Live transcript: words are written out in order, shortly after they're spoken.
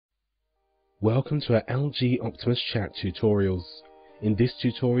Welcome to our LG Optimus Chat tutorials. In this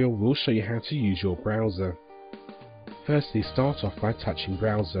tutorial we'll show you how to use your browser. Firstly, start off by touching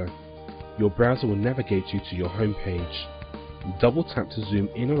browser. Your browser will navigate you to your home page. Double tap to zoom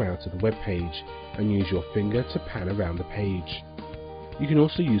in or out of the web page and use your finger to pan around the page. You can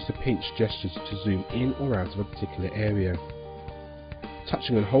also use the pinch gestures to zoom in or out of a particular area.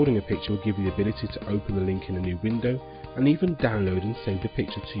 Touching and holding a picture will give you the ability to open the link in a new window and even download and save the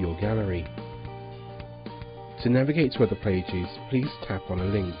picture to your gallery. To navigate to other pages, please tap on a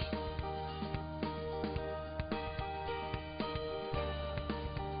link.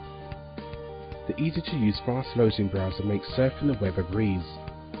 The easy-to-use fast-loading browser makes surfing the web a breeze.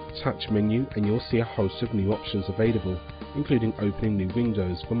 Touch menu and you'll see a host of new options available, including opening new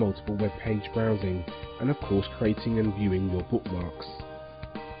windows for multiple web page browsing, and of course creating and viewing your bookmarks.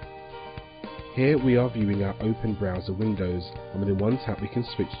 Here we are viewing our open browser windows, and within one tap we can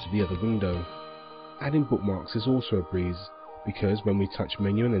switch to the other window. Adding bookmarks is also a breeze, because when we touch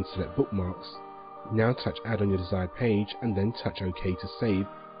menu and then select bookmarks, now touch add on your desired page and then touch OK to save,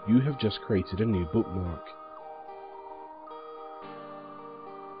 you have just created a new bookmark.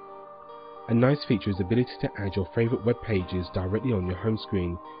 A nice feature is the ability to add your favourite web pages directly on your home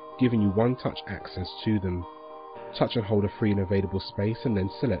screen, giving you one-touch access to them. Touch and hold a free and available space and then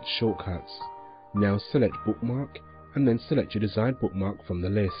select shortcuts. Now select bookmark and then select your desired bookmark from the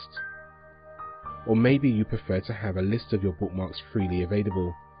list. Or maybe you prefer to have a list of your bookmarks freely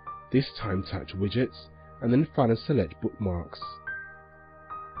available. This time touch widgets and then find and select bookmarks.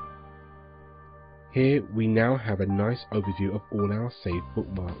 Here we now have a nice overview of all our saved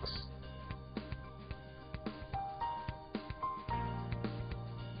bookmarks.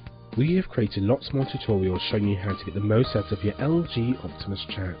 We have created lots more tutorials showing you how to get the most out of your LG Optimus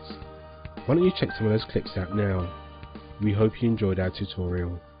Chat. Why don't you check some of those clips out now? We hope you enjoyed our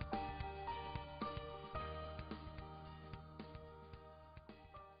tutorial.